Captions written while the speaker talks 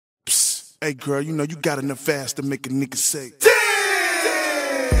Hey girl, you know you got enough ass to make a nigga say damn!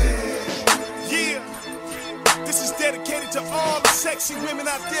 Yeah, this is dedicated to all the sexy women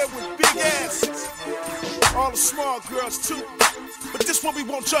out there with big asses. All the small girls too. But this what we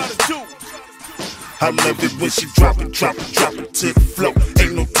want y'all to do. I love it when she drop it to the floor.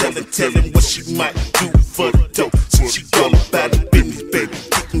 Ain't no telling what she might do for the dough. So she all about the business, baby.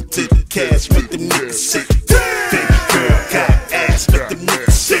 Getting to the cash, make the niggas say, baby girl got ass, make the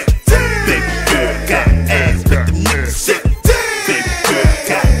niggas say, baby girl got ass, make the niggas say, baby girl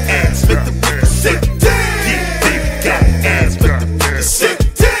got ass, make the niggas say, yeah, baby got ass, make the niggas say,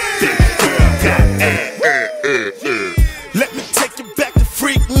 baby girl got ass. Let me take you back to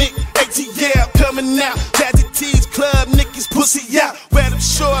Freak Nick, ATL coming out, Daddy T's Club, Nicky's pussy out, where them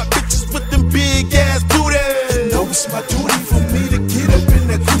short bitches with them big ass booties. You know it's my duty for me to get up in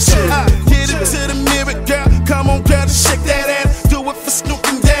that goose. Get it to the mirror, girl, come on girl, to shake that ass, do it for Snoop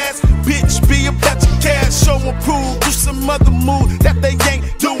and Daz. Bitch, be about your cash, show and prove, do some other move that they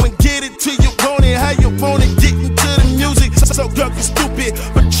ain't doing. Get it till you want it, how you want it, get into the music. So girl, you stupid,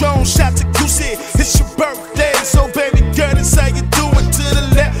 Patron shot to goose it. It's your birthday, so baby girl, that's how you do it. To the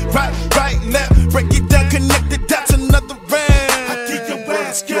left, right, left, break it down, connect the dots, another round. I give your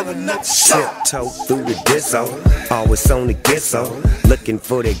ass, girl, another shot. Tiptoe through the disso, always on the gesso, looking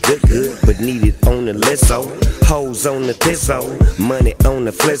for that good, but need it on the lisso. Hoes on the pizzo, money on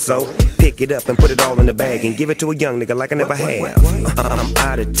the flizzo. Pick it up and put it all in the bag and give it to a young nigga like I never have. I'm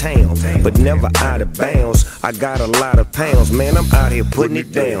out of town, but never out of bounds. I got a lot of pounds, man, I'm out here putting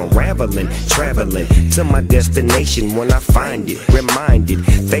it down. Traveling to my destination when I find it. Reminded,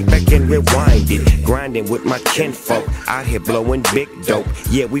 think back and rewind it. Grinding with my kinfolk, out here blowing big dope.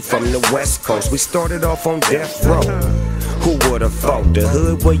 Yeah, we from the West Coast, we started off on death row. Who would've thought the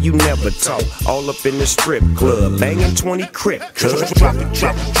hood where you never talk? All up in the strip club, banging 20 crip. Drop it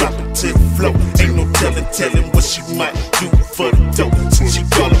to the floor. Ain't no telling what she might do for the dough. So she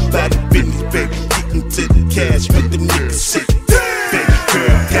all about the business, baby. Getting to the cash, make the niggas say, baby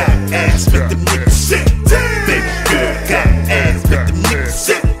girl got ass, make the niggas say, baby girl got ass, make the niggas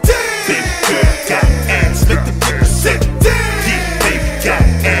say, baby girl got ass, make the niggas say, yeah, baby got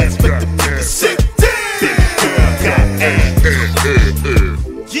ass, make the niggas say, baby girl got ass.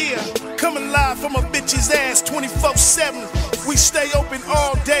 Yeah, coming live from a bitch's ass 24/7. We stay open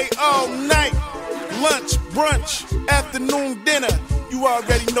all day, all night. Lunch, brunch, afternoon, dinner. You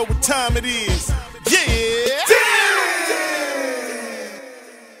already know what time it is. Yeah!